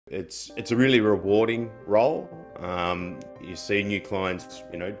it's a really rewarding role. You see new clients,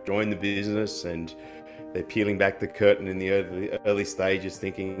 join the business, and they're peeling back the curtain in the early stages,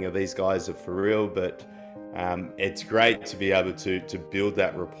 thinking, these guys are for real. But it's great to be able to build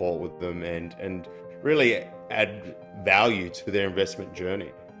that rapport with them and really add value to their investment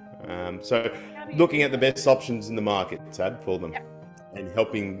journey. So How do you looking do at the that? best options in the market, Tab, for them, Yep. and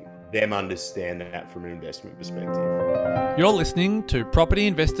helping them understand that from an investment perspective. You're listening to Property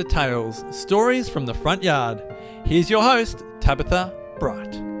Investor Tales, stories from the front yard. Here's your host, Tabitha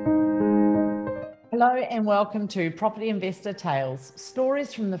Bright. Hello and welcome to Property Investor Tales,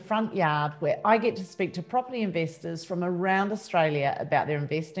 stories from the front yard, where I get to speak to property investors from around Australia about their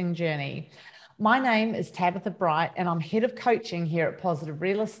investing journey. My name is Tabitha Bright and I'm head of coaching here at Positive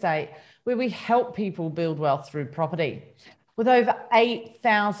Real Estate, where we help people build wealth through property. With over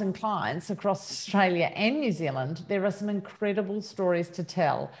 8,000 clients across Australia and New Zealand, there are some incredible stories to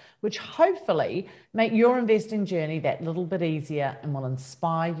tell, which hopefully make your investing journey that little bit easier and will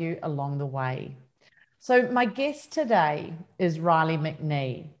inspire you along the way. So my guest today is Riley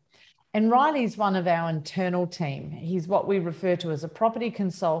McNee. And Riley's one of our internal team. He's what we refer to as a property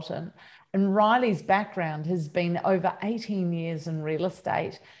consultant. And Riley's background has been over 18 years in real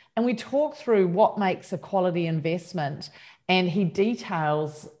estate. And we talk through what makes a quality investment. And he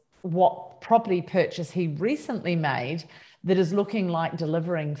details what property purchase he recently made that is looking like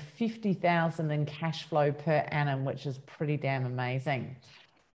delivering 50,000 in cash flow per annum, which is pretty damn amazing.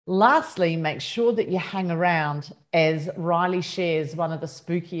 Lastly, make sure that you hang around as Riley shares one of the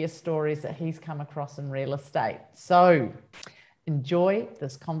spookiest stories that he's come across in real estate. So enjoy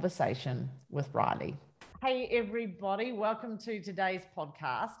this conversation with Riley. Hey, everybody. Welcome to today's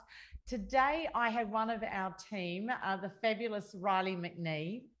podcast. Today, I have one of our team, the fabulous Riley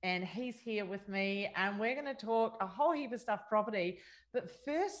McNee, and he's here with me, and we're going to talk a whole heap of stuff property. But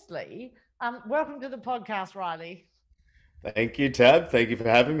firstly, welcome to the podcast, Riley. Thank you, Tab. Thank you for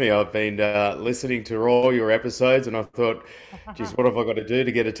having me. I've been listening to all your episodes, and I thought, geez, what have I got to do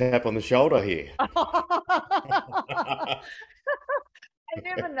to get a tap on the shoulder here? I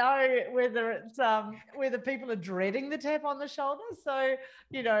never know whether it's whether people are dreading the tap on the shoulder. So,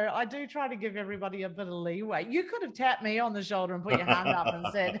 I do try to give everybody a bit of leeway. You could have tapped me on the shoulder and put your hand up and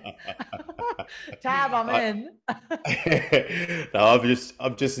said, Tab, I'm in. No,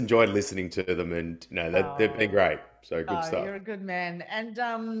 I've just enjoyed listening to them, and they've been great. So good stuff. You're a good man.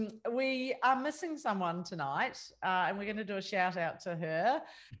 And we are missing someone tonight, and we're going to do a shout out to her.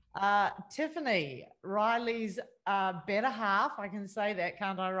 Tiffany, Riley's better half. I can say that,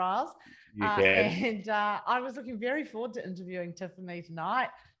 can't I, Riles? You can. And I was looking very forward to interviewing Tiffany tonight,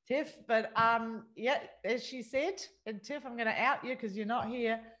 Tiff. But yeah, as she said, and Tiff, I'm going to out you because you're not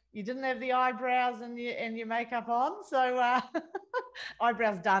here. You didn't have the eyebrows and your makeup on. So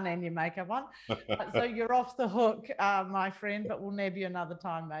eyebrows done and your makeup on. So you're off the hook, my friend, but we'll nab you another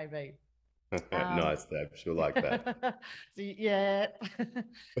time maybe. Nice, Deb. She'll like that. So, yeah.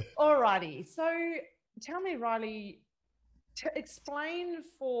 All righty. So tell me, Riley, explain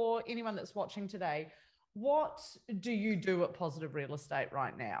for anyone that's watching today, what do you do at Positive Real Estate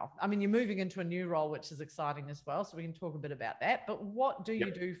right now? I mean, you're moving into a new role, which is exciting as well. So we can talk a bit about that. But what do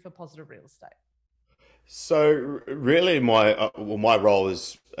you do for Positive Real Estate? So really, my role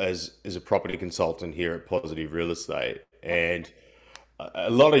is as a property consultant here at Positive Real Estate, and a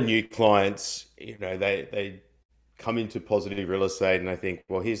lot of new clients, they come into Positive Real Estate and they think,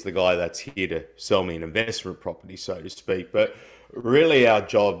 well, here's the guy that's here to sell me an investment property, so to speak. But really, our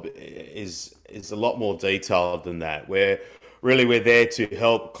job is a lot more detailed than that. We're there to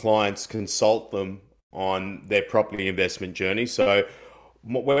help clients, consult them on their property investment journey. So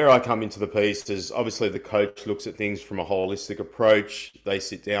where I come into the piece is obviously the coach looks at things from a holistic approach. They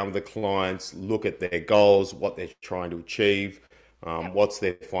sit down with the clients, look at their goals, what they're trying to achieve, what's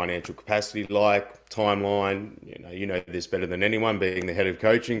their financial capacity like, timeline. You know this better than anyone, being the head of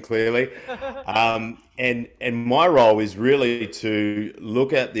coaching, clearly. And my role is really to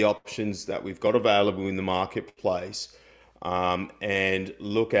look at the options that we've got available in the marketplace, and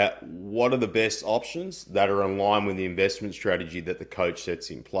look at what are the best options that are in line with the investment strategy that the coach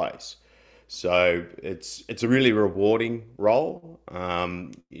sets in place. So it's a really rewarding role.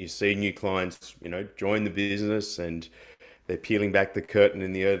 You see new clients, join the business, and they're peeling back the curtain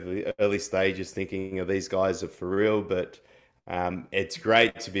in the early stages, thinking, these guys are for real. But it's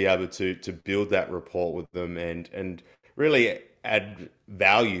great to be able to build that rapport with them and really add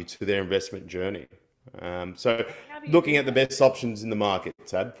value to their investment journey. So looking at the best options in the market,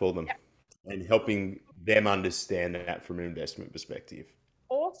 Tab, for them, and helping them understand that from an investment perspective.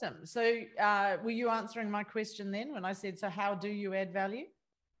 Awesome. So were you answering my question then when I said, so how do you add value?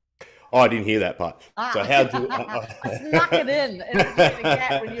 Oh, I didn't hear that part. So how do I snuck it in between a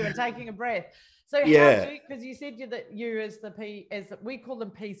gap when you were taking a breath. So how yeah. do, because you said that you as the P, as we call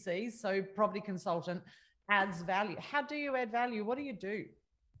them PCs, so property consultant, adds value. How do you add value? What do you do?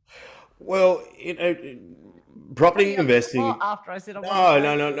 Well, Putting property you on the spot investing. after I said I wasn't No, going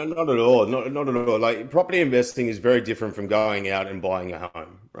no, no, to. no, not at all. Not at all. Like property investing is very different from going out and buying a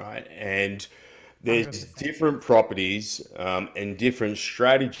home, right? And there's 100%. different properties and different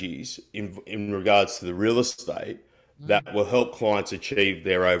strategies in regards to the real estate that Mm. will help clients achieve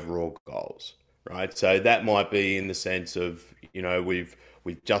their overall goals, right? So that might be in the sense of,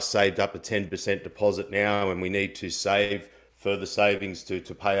 we've just saved up a 10% deposit now and we need to save further savings to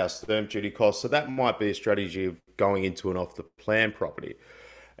pay our stamp duty costs. So that might be a strategy of going into an off the plan property.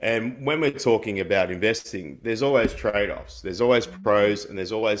 And when we're talking about investing, there's always trade-offs. There's always pros and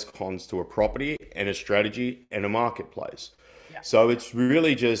there's always cons to a property and a strategy and a marketplace. Yeah. So it's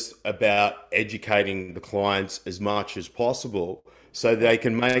really just about educating the clients as much as possible so they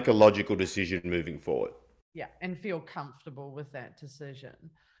can make a logical decision moving forward. Yeah. And feel comfortable with that decision.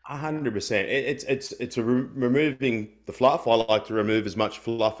 A Yeah. 100%. It's removing the fluff. I like to remove as much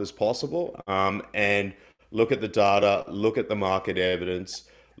fluff as possible, and look at the data, look at the market evidence,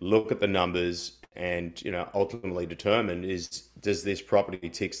 look at the numbers, and ultimately determine does this property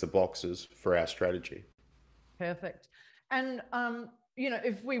ticks the boxes for our strategy. Perfect. And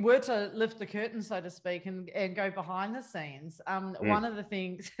if we were to lift the curtain, so to speak, and go behind the scenes, one Mm, of the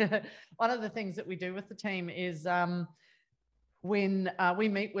things one of the things that we do with the team is when we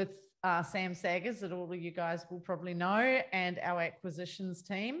meet with Sam Saggers, that all of you guys will probably know, and our acquisitions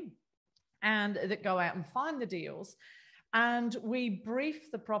team, and that go out and find the deals. And we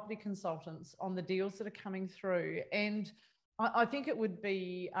brief the property consultants on the deals that are coming through. And I think it would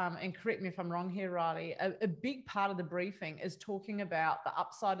be, and correct me if I'm wrong here, Riley, a big part of the briefing is talking about the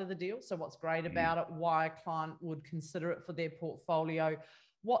upside of the deal. So what's great mm, about it, why a client would consider it for their portfolio,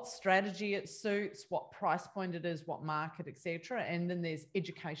 what strategy it suits, what price point it is, what market, etc. And then there's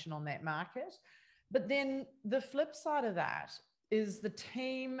education on that market. But then the flip side of that is the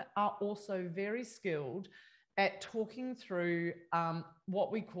team are also very skilled at talking through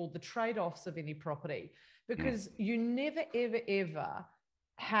what we call the trade-offs of any property, mm. because you never, ever, ever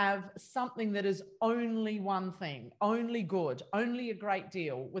have something that is only one thing, only good, only a great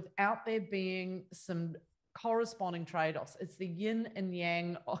deal, without there being some corresponding trade-offs. It's the yin and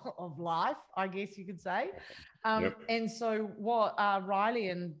yang of life, I guess you could say. Yep. And so what Riley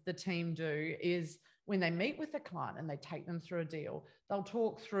and the team do is when they meet with the client and they take them through a deal, they'll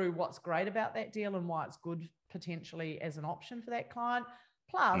talk through what's great about that deal and why it's good potentially as an option for that client,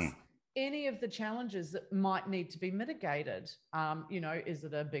 plus Mm. any of the challenges that might need to be mitigated. Is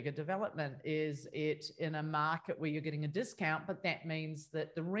it a bigger development? Is it in a market where you're getting a discount, but that means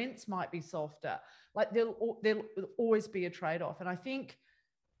that the rents might be softer? Like there'll always be a trade-off. And I think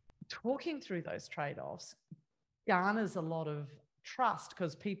talking through those trade-offs garners a lot of trust,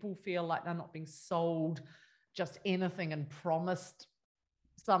 because people feel like they're not being sold just anything and promised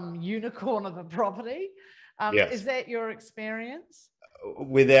some unicorn of a property. Is Yes, that your experience?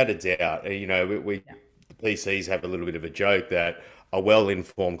 without a doubt. We Yeah, the PCs have a little bit of a joke that a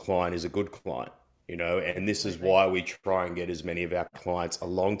well-informed client is a good client. And this is absolutely. why we try and get as many of our clients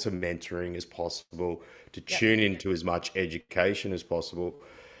along to mentoring as possible, to Yep. tune into as much education as possible.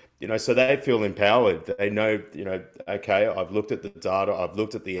 So they feel empowered. They know, okay, I've looked at the data, I've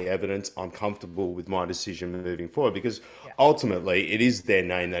looked at the evidence, I'm comfortable with my decision moving forward, because Yeah. ultimately it is their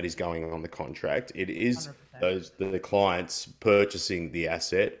name that is going on the contract. It is 100%. the clients purchasing the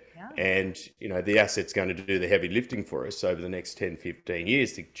asset, Yeah. and the asset's going to do the heavy lifting for us over the next 10, 15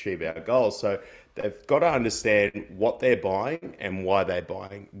 years to achieve our goals. So they've got to understand what they're buying and why are they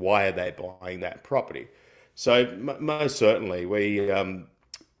buying that property. So most certainly we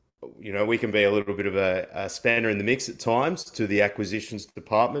can be a little bit of a spanner in the mix at times to the acquisitions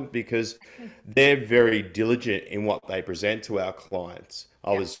department, because they're very diligent in what they present to our clients.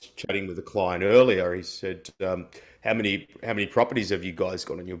 I Yeah. was chatting with a client earlier. He said, "How many properties have you guys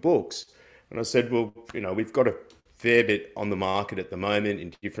got on your books?" And I said, "Well, we've got a fair bit on the market at the moment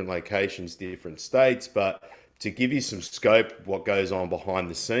in different locations, different states, but to give you some scope, of what goes on behind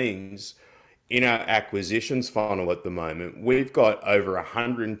the scenes." In our acquisitions funnel at the moment, we've got over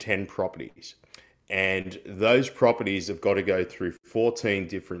 110 properties. And those properties have got to go through 14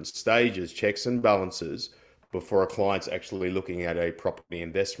 different stages, checks and balances, before a client's actually looking at a property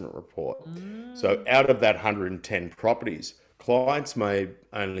investment report. So Mm. out of that 110 properties, clients may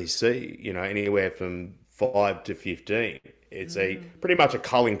only see, anywhere from 5 to 15. It's a Mm. pretty much a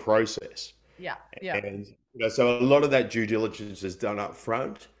culling process. Yeah. Yeah. And so a lot of that due diligence is done up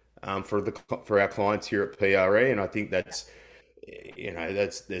front. for our clients here at PRE, and I think there's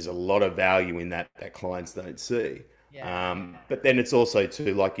a lot of value in that clients don't see. Yeah. But then it's also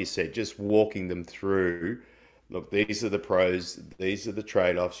too, like you said, just walking them through. Look, these are the pros, these are the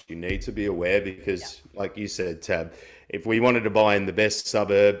trade-offs. You need to be aware Yeah. because, like you said, Tab, if we wanted to buy in the best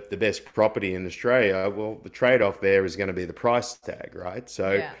suburb, the best property in Australia, well, the trade-off there is going to be the price tag, right?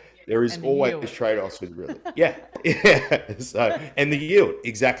 So Yeah. there is And the always yield. trade-offs with really, yeah, yeah. So and the yield,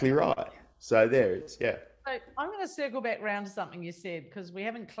 exactly right. So there it is, yeah. So I'm going to circle back round to something you said because we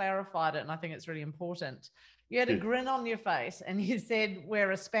haven't clarified it, and I think it's really important. You had a Good. grin on your face, and you said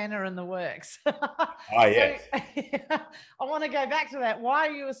we're a spanner in the works. Oh So yes, I want to go back to that. Why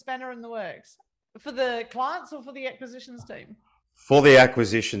are you a spanner in the works? For the clients or for the acquisitions team? for the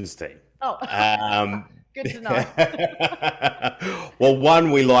acquisitions team. Oh, Um, good to know. well,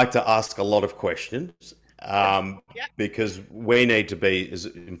 one, we like to ask a lot of questions Good. Yep. because we need to be as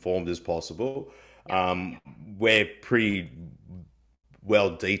informed as possible. Yep. We're pretty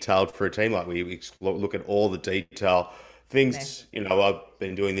well detailed for a team. Like we look at all the detail things. Massive. I've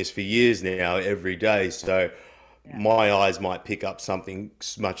been doing this for years now, every day. So Yeah. my eyes might pick up something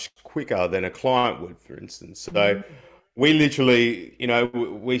much quicker than a client would, for instance. So Mm. we literally,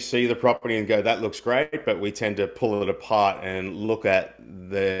 we see the property and go, that looks great, but we tend to pull it apart and look at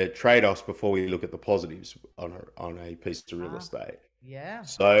the trade-offs before we look at the positives on a piece of real Ah, estate. yeah.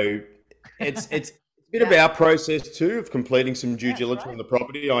 So it's a bit of Yeah. our process too of completing some due Yeah, it's diligence great. on the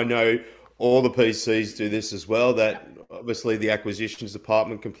property. I know all the PCs do this as well, Yep. that obviously the acquisitions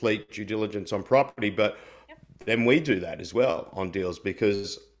department complete due diligence on property, but Yep. then we do that as well on deals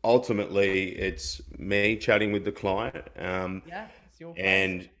because ultimately it's me chatting with the client, Yeah. It's your face,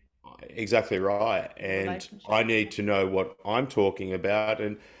 and exactly right. your And relationship. I need to know what I'm talking about.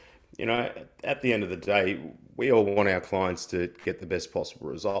 And, at the end of the day, we all want our clients to get the best possible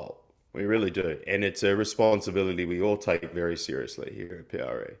result. We really do. And it's a responsibility we all take very seriously here at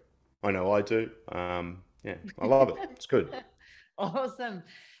PRE. I know I do. Yeah, I love it. It's good. Awesome.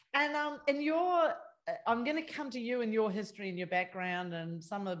 And your I'm going to come to you and your history and your background and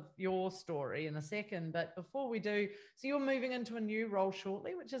some of your story in a second. But before we do, so you're moving into a new role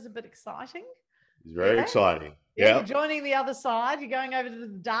shortly, which is a bit exciting. It's very Yeah. exciting. Yeah. You're Yeah, joining the other side. You're going over to the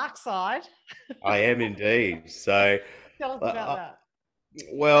dark side. I am indeed. So, Tell us about uh, that.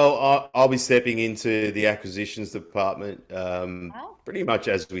 well, I'll be stepping into the acquisitions department Oh, pretty much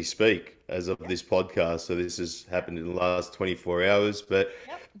as we speak, as of yep. this podcast. So this has happened in the last 24 hours, but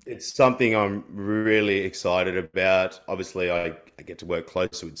Yep. it's something I'm really excited about. Obviously, I get to work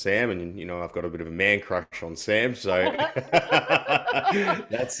closer with Sam, and I've got a bit of a man crush on Sam, so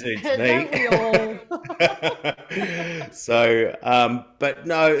that suits me. Don't we all? So, but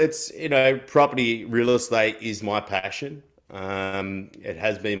no, it's, property real estate is my passion. It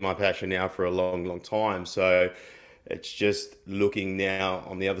has been my passion now for a long, long time. So it's just looking now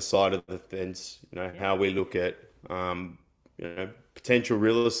on the other side of the fence, Yeah. how we look at, potential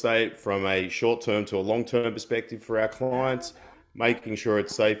real estate from a short term to a long term perspective for our clients, Yeah. making sure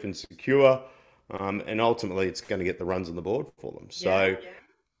it's safe and secure. And ultimately, it's going to get the runs on the board for them. Yeah. So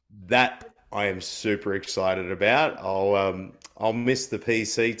that I am super excited about. I'll miss the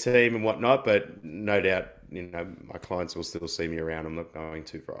PC team and whatnot, but no doubt, my clients will still see me around. I'm not going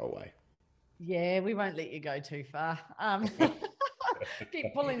too far away. Yeah, we won't let you go too far.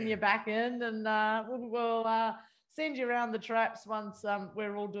 Keep pulling you back in, and we'll send you around the traps once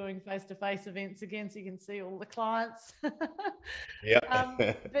we're all doing face-to-face events again, so you can see all the clients. Yeah.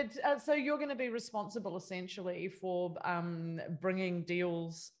 But so you're going to be responsible essentially for bringing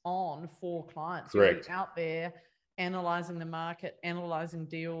deals on for clients. You'll be Correct. out there analyzing the market, analyzing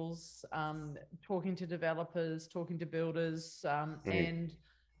deals, talking to developers, talking to builders, Mm.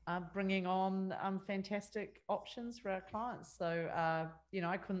 and bringing on fantastic options for our clients. So,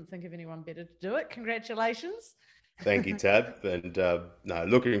 I couldn't think of anyone better to do it. Congratulations. Thank you, Tab. And no,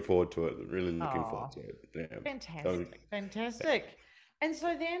 looking forward to it. Really looking forward Oh, to it. Yeah. So, fantastic. Fantastic. And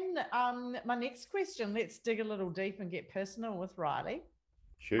so then my next question, let's dig a little deep and get personal with Riley.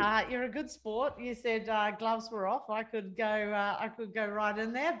 shoot. You're a good sport. You said gloves were off. I could go. I could go right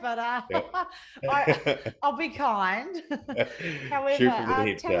in there, but Yep. I, I'll be kind. However, Shoot from the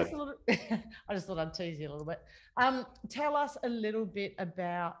hip, tell us Tab. a little. I just thought I'd tease you a little bit. Tell us a little bit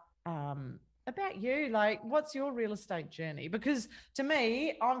about you. Like, what's your real estate journey? Because to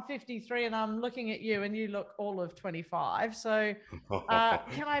me, I'm 53 and I'm looking at you, and you look all of 25. So,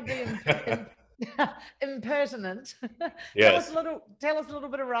 can I be impertinent? Yes. Tell us a little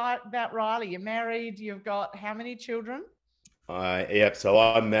bit about Riley. You're married. You've got how many children? Yep. So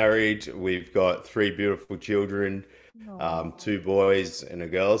I'm married. We've got three beautiful children, Oh, two boys and a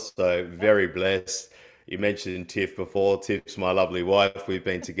girl. So yep. very blessed. You mentioned Tiff before. Tiff's my lovely wife. We've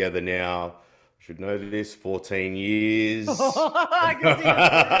been together now, should know this, 14 years. I can see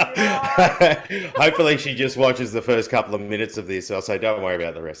the fear in your eyes. Hopefully, she just watches the first couple of minutes of this. I'll say, don't worry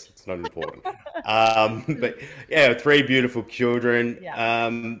about the rest. It's not important. But yeah, three beautiful children. Yeah.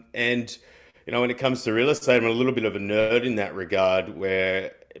 And, when it comes to real estate, I'm a little bit of a nerd in that regard,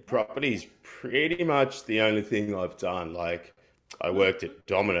 where property is pretty much the only thing I've done. Like, I worked at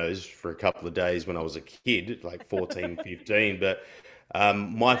Domino's for a couple of days when I was a kid, like 14, 15. But my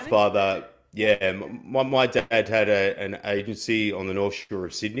Managed father, yeah, my dad had an agency on the North Shore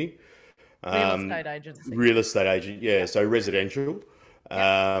of Sydney, real estate agency. real estate agent, yeah, Yep. so residential,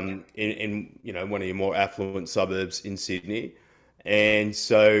 Yep. in one of your more affluent suburbs in Sydney, and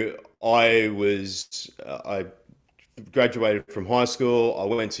so I graduated from high school. I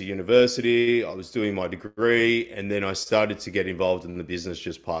went to university. I was doing my degree, and then I started to get involved in the business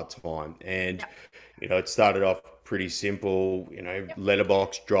just part time. And Yep. it started off pretty simple. Yep.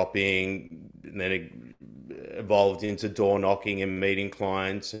 Letterbox dropping, and then it evolved into door knocking and meeting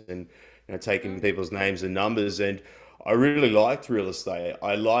clients, and taking Mm. people's names and numbers. And I really liked real estate.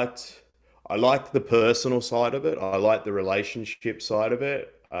 I liked the personal side of it. I liked the relationship side of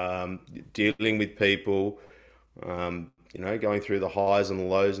it. Dealing with people, going through the highs and the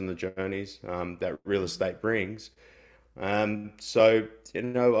lows and the journeys that real estate brings. So,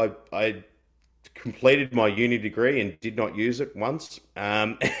 I completed my uni degree and did not use it once.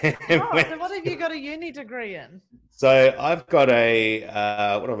 And Oh, so what have you got a uni degree in? so I've got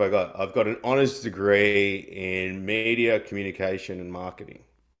what have I got? I've got an honors degree in media, communication, and marketing.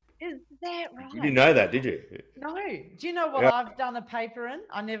 Is that You didn't right? know that, did you? No. Do you know what Yeah, I've done a paper in?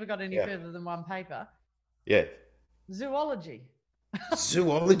 I never got any yeah, further than one paper. yeah. Zoology.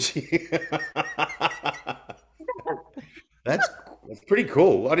 Zoology. That's that's pretty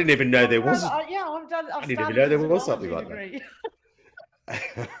cool. I didn't even know there was. Yeah, I've done. I I've didn't even started know a there was something zoology like degree.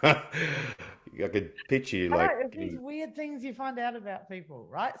 that. I could picture you I know like it's these weird things you find out about people,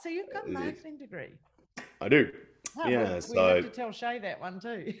 right? So you've got a marketing degree. I do. Oh, Yeah. we have So to tell Shay that one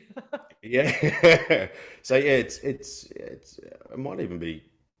too. yeah. So yeah, it's it might even be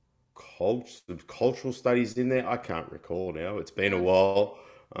cultural studies in there. I can't recall now. It's been a Mm, while.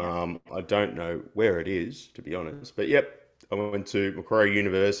 yep. I don't know where it is, to be honest. But yep, I went to Macquarie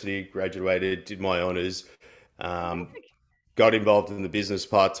University, graduated, did my honours, um, Fantastic. got involved in the business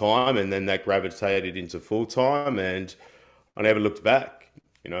part time, and then that gravitated into full time, and I never looked back.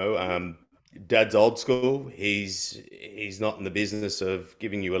 Dad's old school. He's not in the business of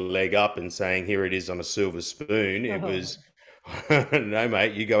giving you a leg up and saying, "Here it is on a silver spoon." It was, no,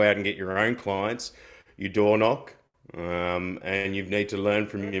 mate. You go out and get your own clients. You door knock, and you need to learn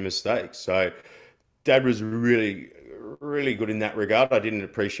from your mistakes. So, Dad was really, really good in that regard. I didn't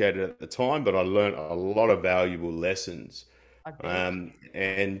appreciate it at the time, but I learned a lot of valuable lessons. I bet.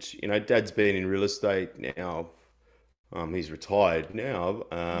 And Dad's been in real estate now. He's retired now,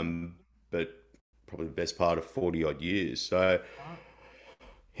 Mm, but probably the best part of 40 odd years. So right.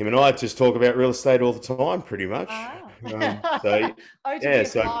 him and I just talk about real estate all the time, pretty much. Ah. So Oh, to be yeah, a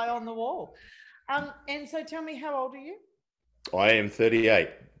so fly on the wall. And so tell me, how old are you? I am 38,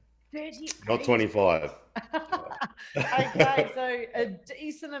 not 38. 25. Okay, so a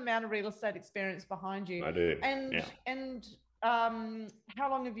decent amount of real estate experience behind you. I do. And Yeah. and how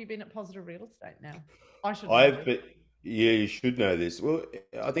long have you been at Positive Real Estate now? I should know I've this. been, yeah, you should know this. Well,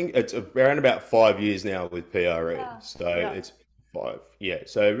 I think it's around about 5 years now with PRE. Ah, So yeah, it's five. Yeah.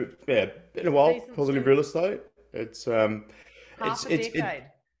 So yeah, been a while. decent Positive stint. real estate. It's um, Half a it. decade.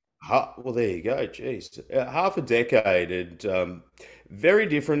 Well, there you go. Jeez, half a decade, and very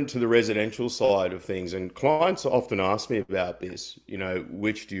different to the residential side of things. And clients often ask me about this.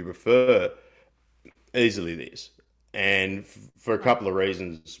 Which do you prefer? Easily this, and for a Right. couple of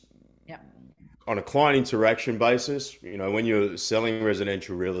reasons. Yeah. On a client interaction basis, when you're selling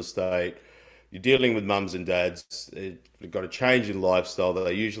residential real estate, you're dealing with mums and dads. They've got a change in lifestyle that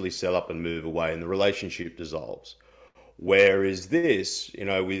they usually sell up and move away, and the relationship dissolves. Whereas this,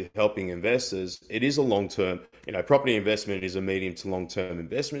 with helping investors, it is a long term, property investment is a medium to long term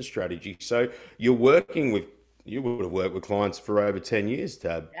investment strategy. So you would have worked with clients for over 10 years,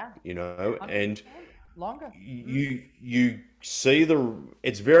 Tab, Yeah. and 100% longer. Mm. you see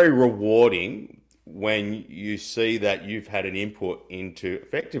it's very rewarding when you see that you've had an input into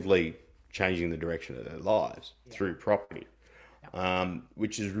effectively changing the direction of their lives Yeah. through property, Yeah.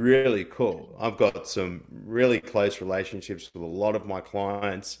 which is really cool. I've got some really close relationships with a lot of my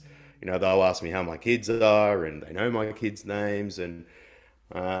clients. they'll ask me how my kids are, and they know my kids' names, and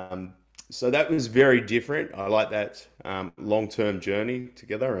um, so that was very different. I like that long-term journey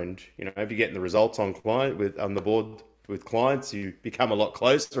together, and if you're getting the results on the board with clients, you become a lot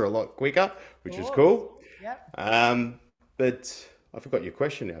closer, a lot quicker, Of which was course. cool. Yep. But I forgot your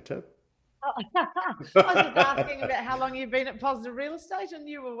question now, Tab. Oh, I was just asking about how long you've been at Positive Real Estate, and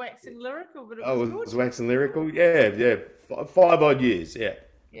you were waxing lyrical, but it I was good. was waxing lyrical. Yeah, yeah, 5 odd years. Yeah.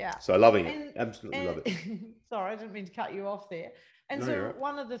 Yeah. So loving it. And Absolutely love and it. sorry, I didn't mean to cut you off there. And No, you're so right.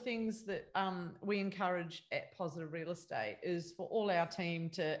 one of the things that we encourage at Positive Real Estate is for all our team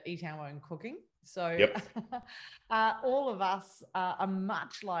to eat our own cooking. So Yep. all of us are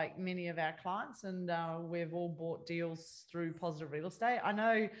much like many of our clients, and we've all bought deals through Positive Real Estate. I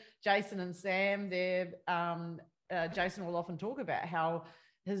know Jason and Sam, Jason will often talk about how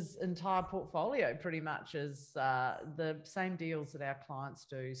his entire portfolio pretty much is the same deals that our clients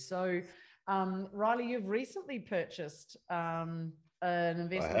do. So, Riley, you've recently purchased an I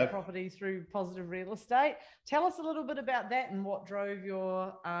investment have. property through Positive Real Estate. Tell us a little bit about that and what drove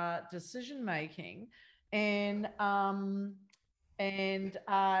your decision making. And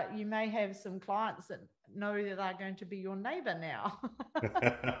you may have some clients that know that they're going to be your neighbour now.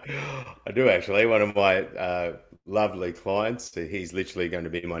 I do actually. One of my lovely clients, he's literally going to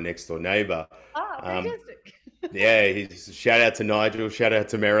be my next door neighbor. Ah, Um, fantastic. yeah, he's shout out to Nigel, shout out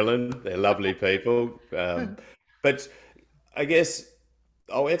to Marilyn. They're lovely people. But I guess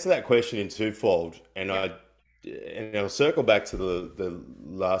I'll answer that question in twofold, Yep. I'll circle back to the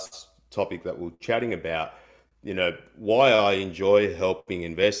last topic that we're chatting about. Why I enjoy helping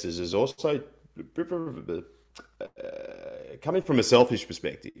investors is also coming from a selfish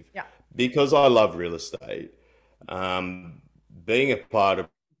perspective, Yeah. because I love real estate. Um, Being a part of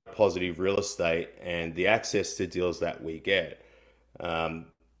positive real estate and the access to deals that we get, um,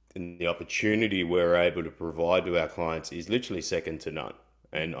 and the opportunity we're able to provide to our clients is literally second to none.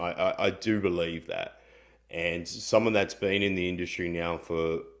 And I do believe that. And someone that's been in the industry now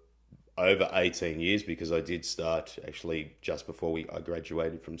for over 18 years, because I did start actually just before I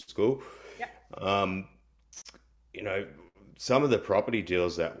graduated from school. Yeah. Um, you know, some of the property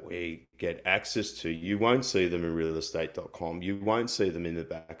deals that we get access to, you won't see them in realestate.com. You won't see them in the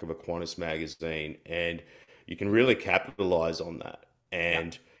back of a Qantas magazine. And you can really capitalize on that. Yeah.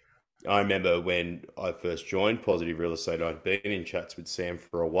 And I remember when I first joined Positive Real Estate, I'd been in chats with Sam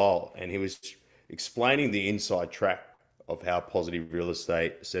for a while, and he was explaining the inside track of how Positive Real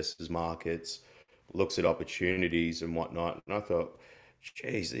Estate assesses markets, looks at opportunities and whatnot. And I thought,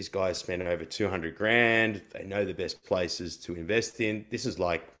 geez, these guys spend over 200 grand. They know the best places to invest in. This is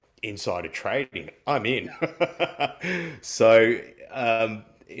like insider trading. I'm in. So,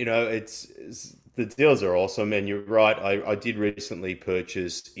 it's the deals are awesome. And you're right. I did recently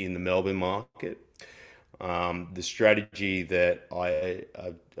purchase in the Melbourne market. The strategy that I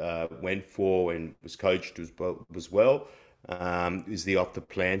went for and was coached is the off the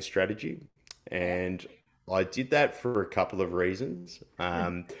plan strategy. Yeah. And I did that for a couple of reasons.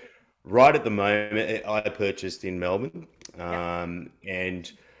 Right at the moment, I purchased in Melbourne, Yeah.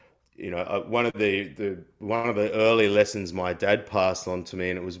 and one of the early lessons my dad passed on to me,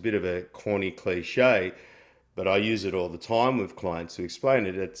 and it was a bit of a corny cliche, but I use it all the time with clients to explain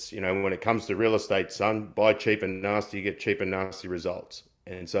it. It's, when it comes to real estate, son, buy cheap and nasty, you get cheap and nasty results.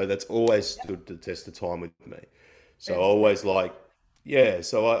 And so that's always stood the test of time with me. So I always Fantastic. like, yeah.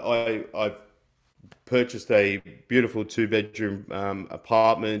 So I've purchased a beautiful two-bedroom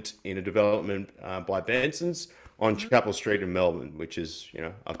apartment in a development by Benson's on Mhm. Chapel Street in Melbourne, which is,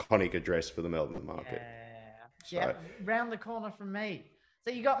 iconic address for the Melbourne market. Yeah. So Yeah. Round the corner from me.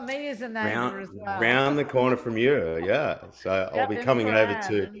 So you got me as a neighbour round as well. round the corner from you, yeah. So I'll Yep. be In coming over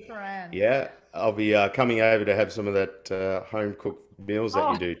Paran. to, In Paran. yeah, I'll be coming over to have some of that home cooked meals that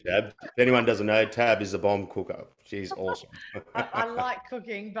you Oh, do, Tab. If anyone doesn't know, Tab is the bomb cooker. She's awesome. I like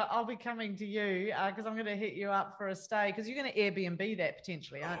cooking, but I'll be coming to you because I'm going to hit you up for a stay because you're going to Airbnb that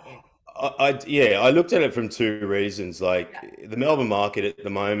potentially, aren't you? Yeah, I looked at it from two reasons. Yeah. Like the Melbourne market at the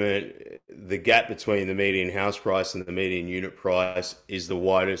moment, the gap between the median house price and the median unit price is the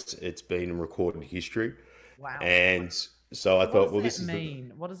widest it's been in recorded history. Wow. And so I So what thought, does well, that this is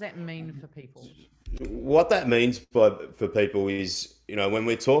mean? What does that mean for people? what that means for people is, when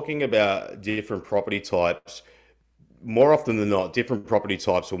we're talking about different property types, more often than not, different property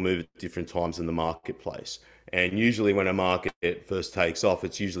types will move at different times in the marketplace. And usually, when a market first takes off,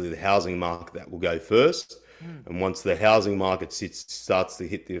 it's usually the housing market that will go first. Mm. And once the housing market starts to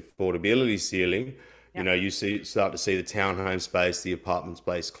hit the affordability ceiling, Yeah. start to see the townhome space, the apartment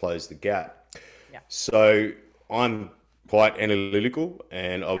space close the gap. Yeah. So I'm quite analytical,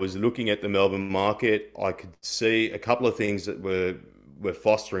 and I was looking at the Melbourne market. I could see a couple of things that were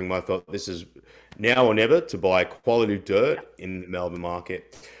fostering. I thought this is now or never to buy quality Yeah. dirt in the Melbourne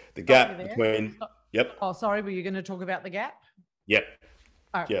market. The Stop you gap there. between, Oh, yep, oh, sorry, were you going to talk about the gap? yep,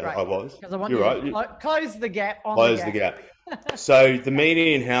 Oh, yeah, great. I was. Because I want You're you to right. close the gap on the Close the gap. gap. So the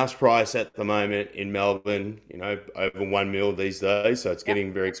median house price at the moment in Melbourne, over 1 mil these days. So it's Yep.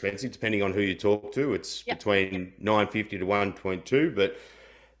 getting very expensive depending on who you talk to. It's Yep. between 950 to 1.2, but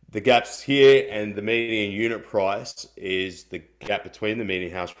the gaps here and the median unit price is the gap between the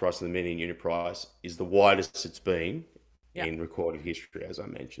median house price and the median unit price is the widest it's been Yep. in recorded history, as I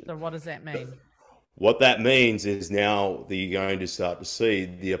mentioned. So what does that mean? What that means is now that you're going to start to see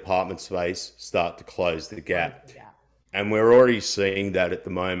the apartment space start to close the Close gap. the gap. And we're already seeing that at the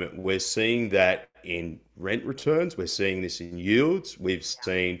moment. We're seeing that in rent returns. We're seeing this in yields. We've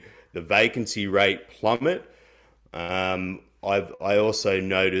seen the vacancy rate plummet. I also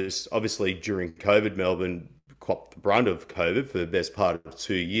noticed, obviously, during COVID, Melbourne copped the brunt of COVID for the best part of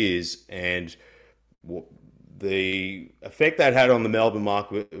 2 years, and the effect that had on the Melbourne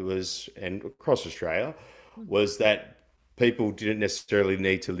market was, and across Australia, was that people didn't necessarily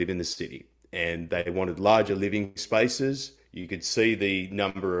need to live in the city and they wanted larger living spaces. You could see the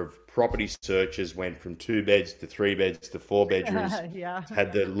number of property searches went from 2 beds to 3 beds to 4 bedrooms, Yeah.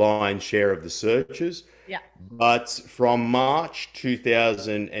 had the lion's share of the searches. Yeah. But from March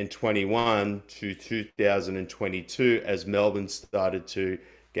 2021 to 2022, as Melbourne started to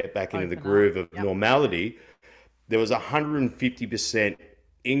get back into the Open up. groove of Yep. normality, there was a 150%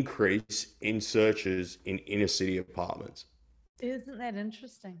 increase in searches in inner city apartments, Isn't that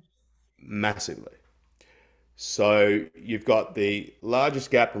interesting? massively. So you've got the largest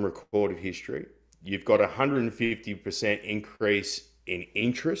gap in recorded history. You've got a 150% increase in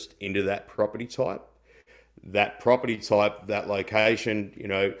interest into that property type. That property type, that location,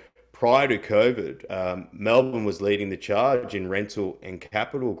 prior to COVID, Melbourne was leading the charge in rental and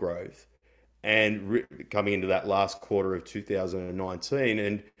capital growth and coming into that last quarter of 2019.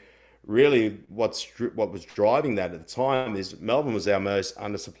 And really, what was driving that at the time is Melbourne was our most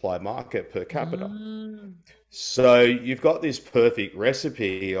undersupplied market per capita. Mm. So you've got this perfect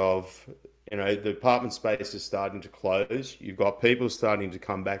recipe of, the apartment space is starting to close. You've got people starting to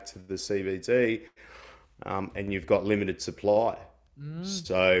come back to the CBD, and you've got limited supply. Mm.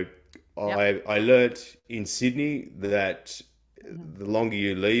 So Yep. I learnt in Sydney that the longer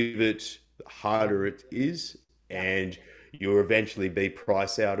you leave it, the harder it is, Yep. and you'll eventually be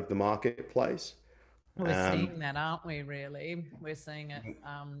priced out of the marketplace. We're Um, seeing that, aren't we, really? We're seeing it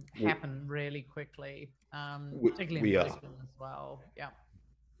we, happen really quickly, we, particularly in we are. Brisbane as well. Yeah.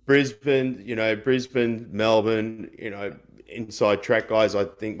 Brisbane, Melbourne, inside track guys, I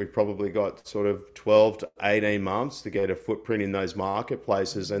think we probably got sort of 12 to 18 months to get a footprint in those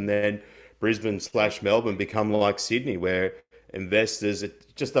marketplaces. And then Brisbane/Melbourne become like Sydney, where investors,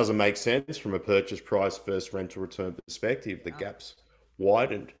 it just doesn't make sense from a purchase price versus rental return perspective. The Yeah. gap's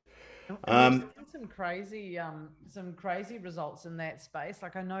widened. And we've Um, seen some crazy results in that space.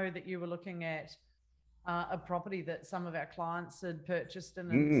 Like I know that you were looking at a property that some of our clients had purchased in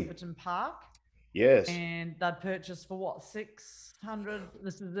Surbiton Park, yes. and they'd purchased for what, 600?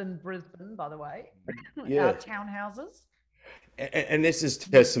 This is in Brisbane, by the way. Our Yeah. townhouses. And this is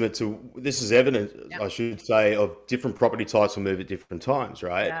testament to, this is evidence, Yeah. I should say, of different property types will move at different times,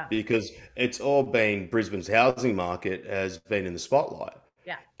 right? Yeah. Because it's all been Brisbane's housing market has been in the spotlight.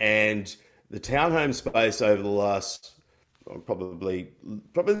 Yeah. And the townhome space over the last, probably in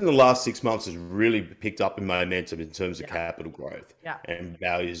the last 6 months has really picked up in momentum in terms of Yeah. capital growth Yeah. and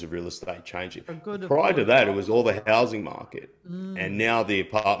values of real estate changing. For good Prior to that, it affordable. was all the housing market. And now the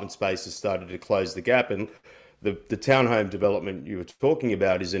apartment space has started to close the gap. And the townhome development you were talking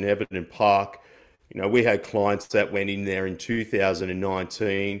about is in Everton Park. We had clients that went in there in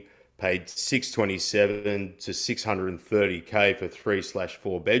 2019, paid 627 to 630K for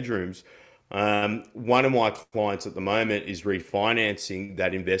 3/4 bedrooms. One of my clients at the moment is refinancing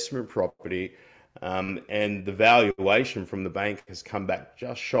that investment property, and the valuation from the bank has come back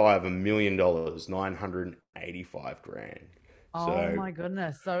just shy of $1 million, 985 grand. Oh So, my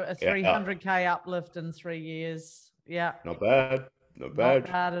goodness. So a yeah, 300K uplift in 3 years. Yeah. not bad, not Not bad,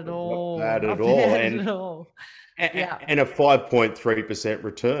 bad at not all. bad at Not all, bad and at all. Yeah. and a 5.3%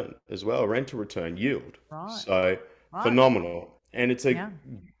 return as well, rental return yield. Right. So Right. phenomenal, and it's a Yeah.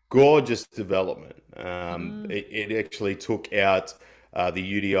 gorgeous development. Mm. It actually took out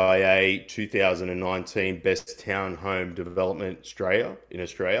the UDIA 2019 Best Town Home Development in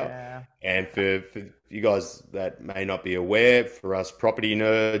Australia. Yeah. And for you guys that may not be aware, for us property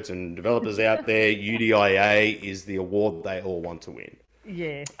nerds and developers out there, UDIA is the award they all want to win.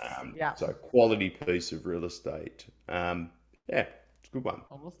 Yes. Yeah. So quality piece of real estate. Yeah, it's a good one.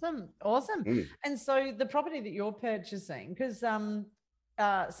 Awesome. Awesome. Mm, And so the property that you're purchasing, because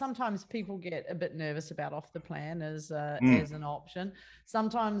sometimes people get a bit nervous about off the plan as mm, as an option.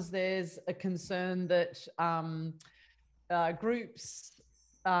 Sometimes there's a concern that groups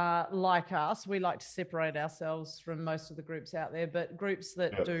like us, we like to separate ourselves from most of the groups out there, but groups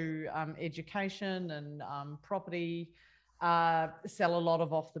that yep, do education and property sell a lot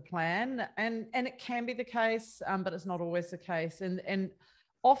of off the plan, and it can be the case, but it's not always the case. And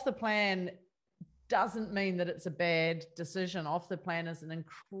off the plan doesn't mean that it's a bad decision. Off the plan is an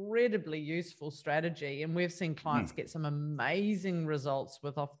incredibly useful strategy, and we've seen clients mm, get some amazing results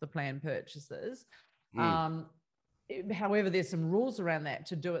with off the plan purchases. mm, However, there's some rules around that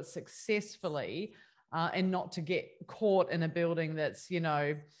to do it successfully, and not to get caught in a building that's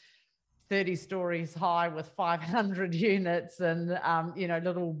 30 stories high with 500 units and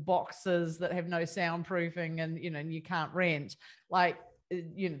little boxes that have no soundproofing, and you can't rent. Like,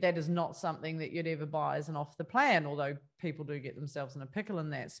 that is not something that you'd ever buy as an off the plan, although people do get themselves in a pickle in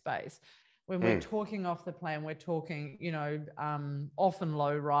that space. When we're mm, talking off the plan, we're talking, often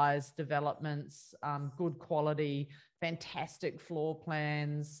low rise developments, good quality, fantastic floor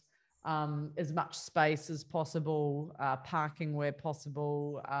plans, as much space as possible, parking where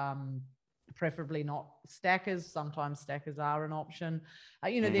possible, preferably not stackers. Sometimes stackers are an option.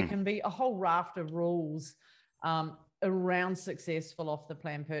 There mm, can be a whole raft of rules around successful off the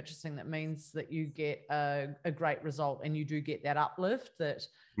plan purchasing that means that you get a great result, and you do get that uplift that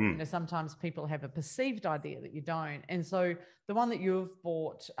mm. sometimes people have a perceived idea that you don't. And so the one that you've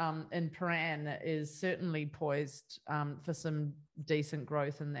bought in Paran is certainly poised for some decent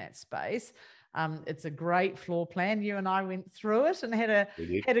growth in that space. It's a great floor plan. You and I went through it and We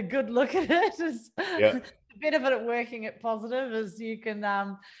did. had a good look at it. Yeah. The benefit of working at Positive is you can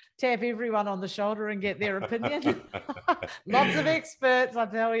tap everyone on the shoulder and get their opinion. Lots of experts, I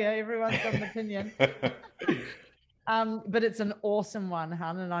tell you, everyone's got an opinion. But it's an awesome one,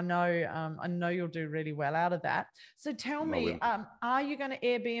 hun, and I know you'll do really well out of that. So tell me, are you going to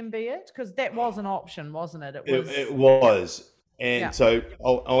Airbnb it? Because that was an option, wasn't it? It was. Yeah. And so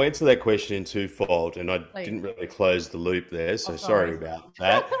I'll answer that question in twofold, and I Please. didn't really close the loop there, so Oh, sorry sorry. about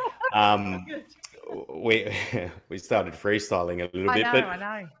that. Um, Good. we we started freestyling a little bit, I but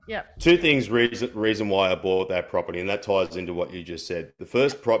know. Yeah. two things reason why I bought that property, and that ties into what you just said. The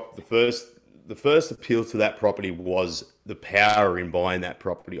first appeal to that property was the power in buying that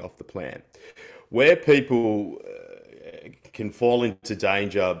property off the plan. Where people can fall into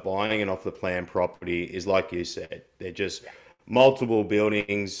danger buying an off the plan property is like you said, they're just multiple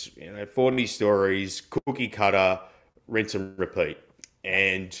buildings, 40 stories, cookie cutter, rinse and repeat.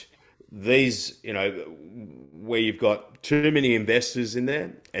 And these, where you've got too many investors in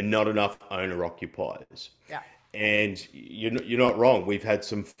there and not enough owner occupiers. Yeah. And you're not wrong. We've had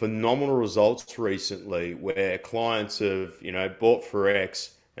some phenomenal results recently where clients have, bought for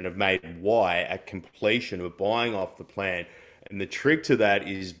X and have made Y at completion of buying off the plan. And the trick to that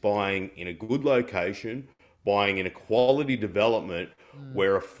is buying in a good location, buying in a quality development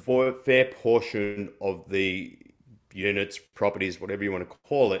where a fair portion of the units, properties, whatever you want to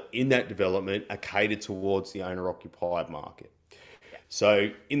call it, in that development are catered towards the owner-occupied market. So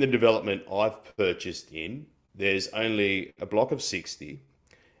in the development I've purchased in, there's only a block of 60,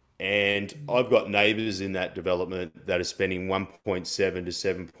 and I've got neighbours in that development that are spending 1.7 to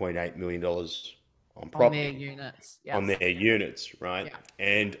 7.8 million dollars on On their property, units. on Yes. their units, right? Yeah.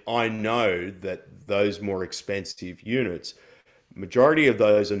 And I know that those more expensive units, majority of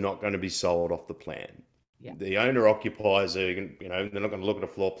those are not going to be sold off the plan. Yeah. The owner occupiers are, they're not going to look at a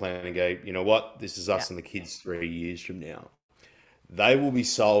floor plan and go, you know what, this is Yeah. us and the kids 3 years from now. They will be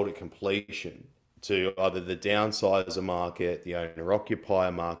sold at completion to either the downsizer market, the owner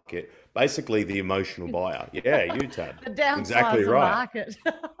occupier market, basically the emotional buyer. Yeah, you Tab. The Exactly downsizer right. market.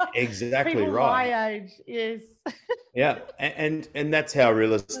 Exactly People right. my age, yes. Yeah, and that's how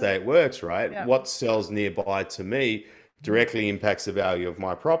real estate works, right? Yeah. What sells nearby to me directly impacts the value of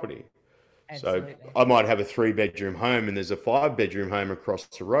my property. So Absolutely. I might have a 3-bedroom home and there's a 5-bedroom home across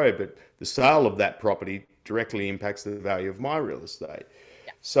the road, but the sale of that property directly impacts the value of my real estate.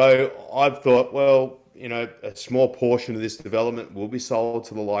 Yeah. So I've thought, well, a small portion of this development will be sold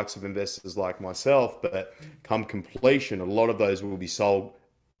to the likes of investors like myself, but come completion, a lot of those will be sold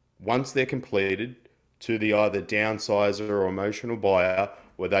once they're completed to the either downsizer or emotional buyer,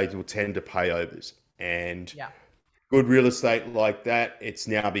 where they will tend to pay overs. And Yeah. good real estate like that, it's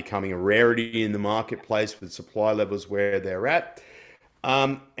now becoming a rarity in the marketplace with supply levels where they're at.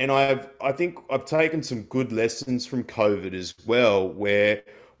 And I think I've taken some good lessons from COVID as well, where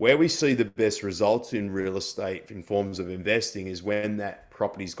we see the best results in real estate in forms of investing is when that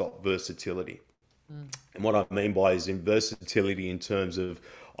property's got versatility. Mm. And what I mean by is in versatility in terms of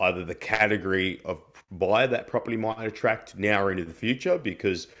either the category of buyer that property might attract now or into the future,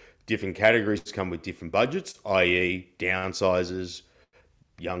 because different categories come with different budgets, i.e., downsizers,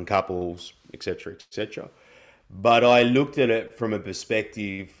 young couples, etc., etc. But I looked at it from a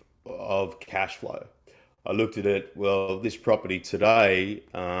perspective of cash flow. I looked at it, well, this property today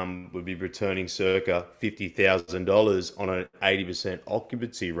would be returning circa $50,000 on an 80%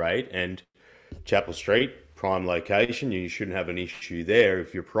 occupancy rate, and Chapel Street, prime location, you shouldn't have an issue there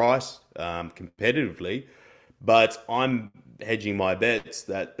if you're priced competitively. But I'm hedging my bets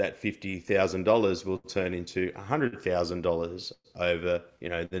that that $50,000 will turn into $100,000 over,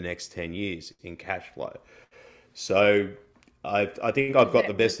 the next 10 years in cash flow. So I think I've Is got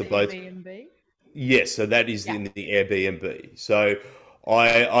the that best with of both. Airbnb? Yes, so that is Yeah. in the Airbnb. So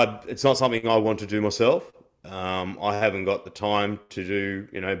it's not something I want to do myself. I haven't got the time to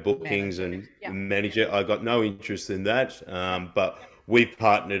do, bookings Manage it. and Yeah. manage it. I got no interest in that. But we've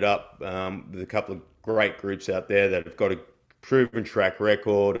partnered up with a couple of great groups out there that have got a proven track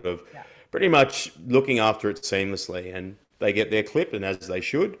record of Yeah. pretty much looking after it seamlessly, and they get their clip, and as they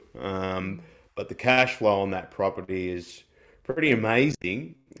should. Mm. But the cash flow on that property is pretty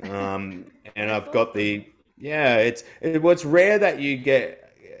amazing. And That's I've got awesome. yeah, what's rare that you get,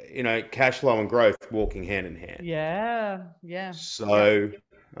 cash flow and growth walking hand in hand. Yeah. Yeah. Yeah. So,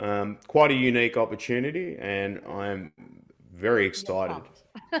 quite a unique opportunity, and I'm very You're excited. pumped.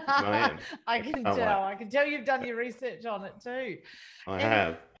 I am. I I can can't wait. tell. I can tell you've done your research on it too. I And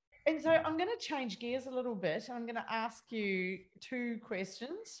have. and so I'm going to change gears a little bit. I'm going to ask you two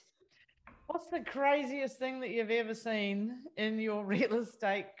questions. What's the craziest thing that you've ever seen in your real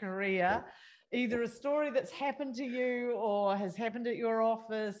estate career? Either a story that's happened to you or has happened at your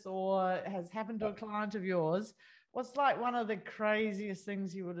office or has happened to a client of yours. What's like one of the craziest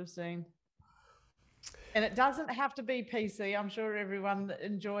things you would have seen? And it doesn't have to be PC. I'm sure everyone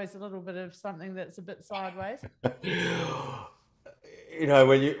enjoys a little bit of something that's a bit sideways. You know,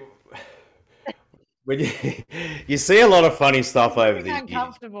 when you you see a lot of funny stuff He's over getting the years.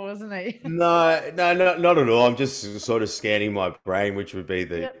 uncomfortable, isn't he? No, no, no, not at all. I'm just sort of scanning my brain, which would be Yep.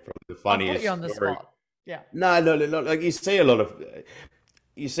 probably the I'll put you funniest on the story. spot. Yeah. No, no, no, no. Like you see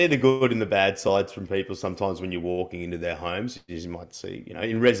the good and the bad sides from people sometimes when you're walking into their homes. You might see,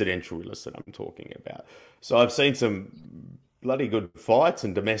 in residential real estate I'm talking about. So I've seen some bloody good fights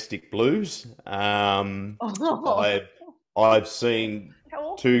and domestic blues. Oh, I've seen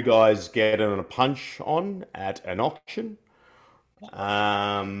how two awful. guys get in a punch on at an auction. What?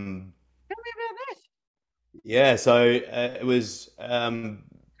 Um, Tell me about that. yeah, so it was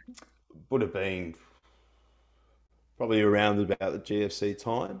would have been probably around about the GFC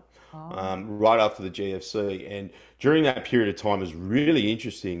time, Oh. right after the GFC. And during that period of time was really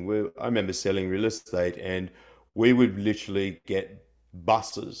interesting. I remember selling real estate, and we would literally get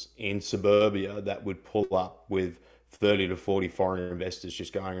buses in suburbia that would pull up with 30 to 40 foreign investors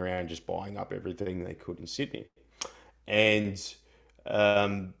just going around, just buying up everything they could in Sydney. And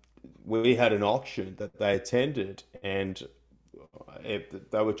um, we had an auction that they attended, and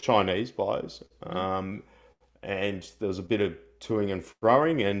they were Chinese buyers. Mm. And there was a bit of toing and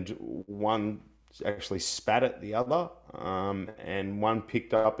froing, and one actually spat at the other, and one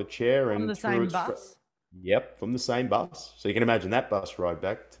picked up a chair On and the threw same it straight. bus? Yep, from the same bus. So you can imagine that bus ride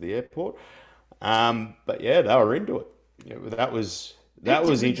back to the airport. But yeah, they were into it. Yeah, that was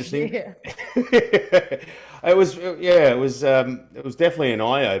Didn't interesting. care. It was definitely an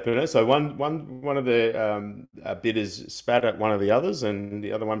eye opener. So one of the bidders spat at one of the others, and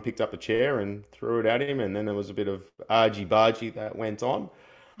the other one picked up a chair and threw it at him, and then there was a bit of argy bargy that went on.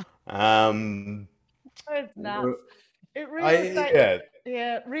 Um, It's nuts. I Real estate, yeah,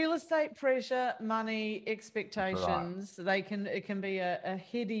 yeah, real estate pressure, money, right. expectations. It can be a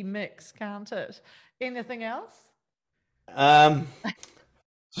heady mix, can't it? Anything else? Um,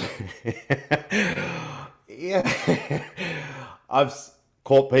 yeah, I've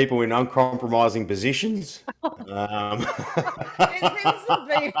caught people in uncompromising positions. Um, It seems to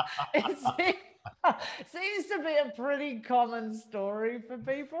be it seems to be a pretty common story for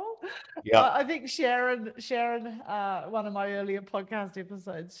people. yeah, I think Sharon, one of my earlier podcast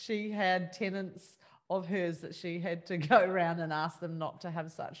episodes, she had tenants of hers that she had to go around and ask them not to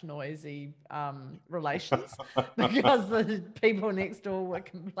have such noisy relations because the people next door were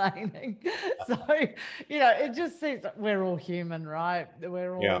complaining. So, it just seems that we're all human, right?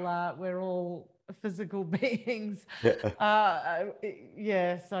 We're all physical beings. Yeah.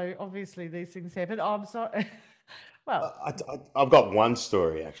 Yeah. So obviously these things happen. Oh, I'm sorry. Well, I've got one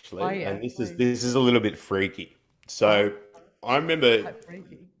story oh actually, yeah, and this is please. this is a little bit freaky. Oh, So I remember, quite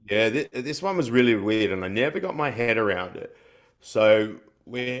freaky. yeah, this one was really weird, and I never got my head around it. So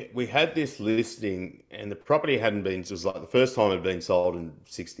we had this listing, and the property hadn't been. It was like the first time it had been sold in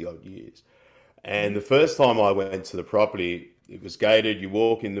 60 odd years. And the first time I went to the property, it was gated. You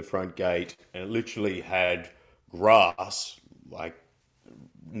walk in the front gate, and it literally had grass like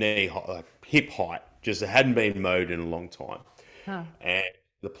knee high, like hip height. Just it hadn't been mowed in a long time, Huh. and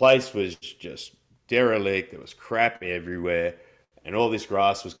the place was just derelict. There was crap everywhere, and all this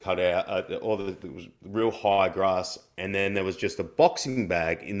grass was cut out. There was real high grass, and then there was just a boxing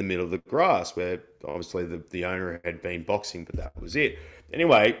bag in the middle of the grass where obviously the owner had been boxing, but that was it.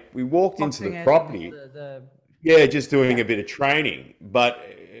 Anyway, we walked into the Boxing as in property. the Yeah, just doing yeah. a bit of training, but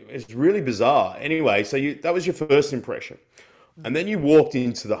it's really bizarre. Anyway, so that was your first impression. And then you walked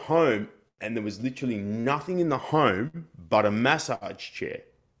into the home, and there was literally nothing in the home but a massage chair,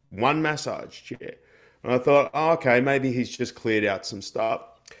 one massage chair. And I thought, oh, okay, maybe he's just cleared out some stuff.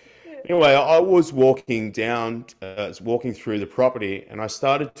 Anyway, I was walking through the property, and I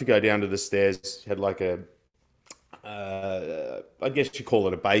started to go down to the stairs. Had like I guess you call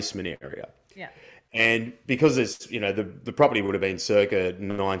it a basement area. Yeah. And because the property would have been circa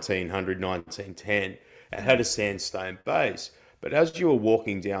 1900, 1910, it had a sandstone base. But as you were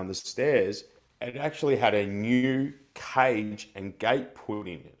walking down the stairs, it actually had a new cage and gate put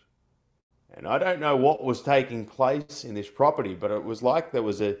in it. And I don't know what was taking place in this property, but it was like there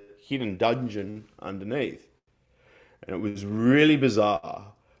was a hidden dungeon underneath. And it was really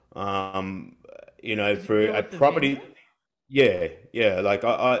bizarre. Um, Did you for deal a with the vendor? property. Yeah, yeah. Like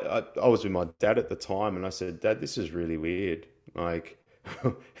I was with my dad at the time, and I said, "Dad, this is really weird. Like,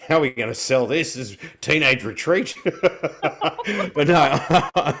 how are we going to sell this as teenage retreat?" But no,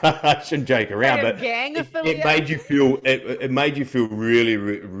 I shouldn't joke They around. have But gang it made you affiliation? feel it made you feel really,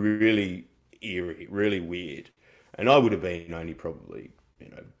 really eerie, really weird. And I would have been only probably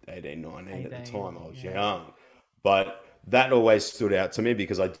 18, 19 at the 18, time. I was yeah. young, but that always stood out to me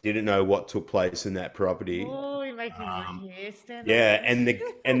because I didn't know what took place in that property. Oh, you're making my hair stand on Yeah, end.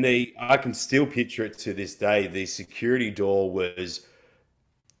 and the I can still picture it to this day. The security door was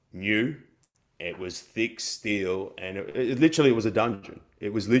new. It was thick steel, and it literally was a dungeon.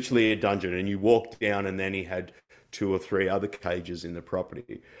 It was literally a dungeon, and you walked down, and then he had two or three other cages in the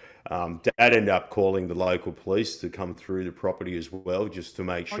property. Dad ended up calling the local police to come through the property as well, just to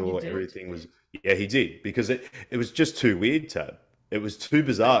make Oh, you sure did? everything was. Yeah, he did because it was just too weird, Tab. It was too Like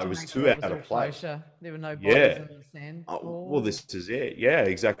bizarre. It to was make sure too it out was all of place. kosher. There were no bodies Yeah. in the sand. Oh, well, Oh, this is it. Yeah,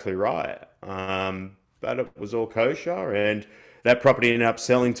 exactly right. But it was all kosher, and that property ended up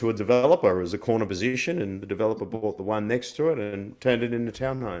selling to a developer as a corner position, and the developer bought the one next to it and turned it into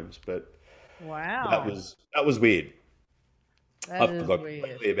townhomes. But that wow. was weird. I That is forgot weird.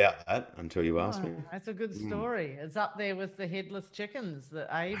 completely about that until you asked Oh, me. that's a good story. It's up there with the headless chickens that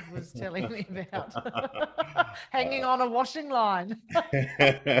Abe was telling me about. Hanging on a washing line.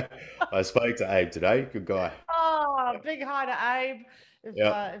 I spoke to Abe today. Good guy. Oh, big hi to Abe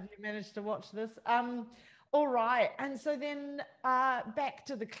Yeah. if you managed to watch this. All right. And so then back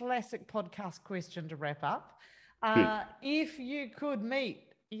to the classic podcast question to wrap up. Good. If you could meet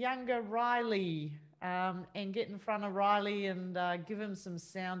younger Riley and get in front of Riley and give him some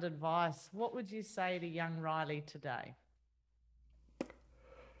sound advice, what would you say to young Riley today?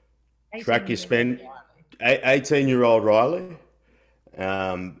 Track your 18-year-old spend. Riley. 18-year-old Riley.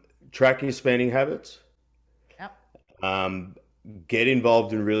 Track your spending habits. Yep. Um, get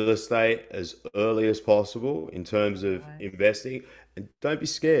involved in real estate as early as possible in terms of Right. investing, and don't be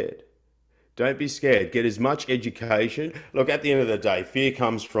scared. Don't be scared. Get as much education. Look, at the end of the day, fear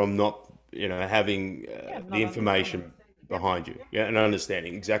comes from not, having Yeah, the not understanding. information Yep. behind you, yeah, and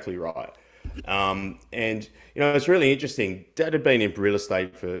understanding. Exactly right. And it's really interesting. Dad had been in real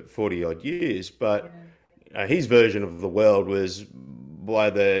estate for 40 odd years, but Yeah. his version of the world was buy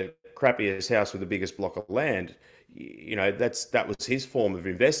the crappiest house with the biggest block of land. That was his form of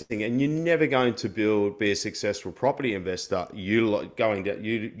investing, and you're never going to be a successful property investor utilizing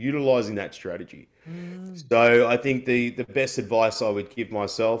that strategy. Mm. So I think the best advice I would give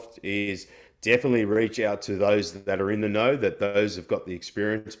myself is definitely reach out to those that are in the know, that those have got the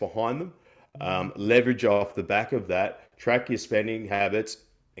experience behind them. Mm. Leverage off the back of that, track your spending habits,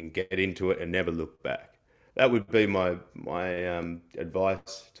 and get into it and never look back. That would be my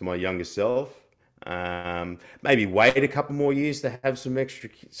advice to my younger self. Maybe wait a couple more years to have some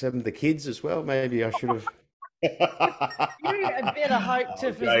of the kids as well. Maybe I should have. You better hope I'm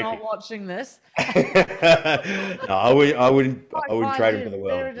Tiff is joking. not watching this. No, I wouldn't Might trade find them for the you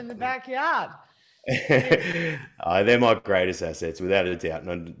world. buried in the backyard. They're my greatest assets, without a doubt.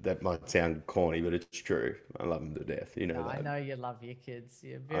 And that might sound corny, but it's true. I love them to death. You know No, I that. know you love your kids.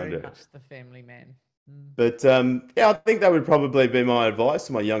 You're I very do. much the family man. Mm. But yeah, I think that would probably be my advice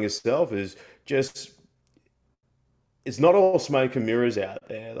to my younger self is just it's not all smoke and mirrors out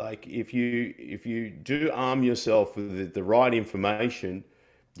there. Like if you do arm yourself with the right information,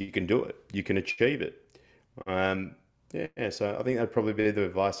 you can do it. You can achieve it. Yeah, so I think that'd probably be the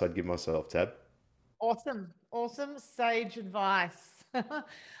advice I'd give myself, Tab. Awesome. Awesome. Sage advice.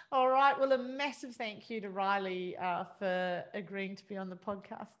 All right. Well, a massive thank you to Riley for agreeing to be on the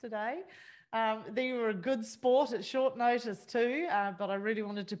podcast today. You were a good sport at short notice too, but I really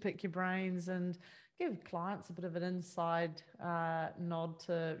wanted to pick your brains and give clients a bit of an inside nod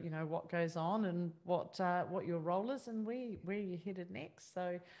to what goes on and what your role is and where you're headed next.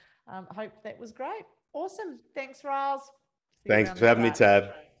 So I hope that was great. Awesome. Thanks, Riles. See you Thanks around for the having me, track.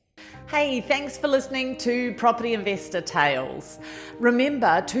 Tab. Hey, thanks for listening to Property Investor Tales.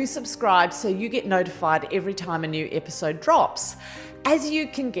 Remember to subscribe so you get notified every time a new episode drops. As you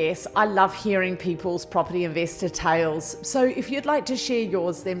can guess, I love hearing people's property investor tales. So if you'd like to share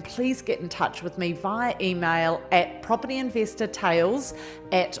yours, then please get in touch with me via email at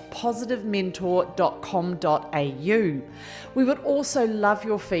propertyinvestortales@positivementor.com.au. We would also love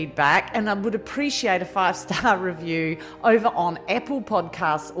your feedback and I would appreciate a 5-star review over on Apple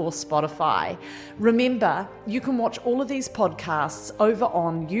Podcasts or Spotify. Remember, you can watch all of these podcasts over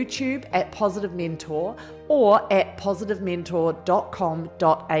on YouTube at Positive Mentor or at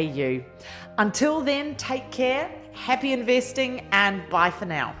positivementor.com.au. Until then, take care, happy investing, and bye for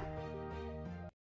now.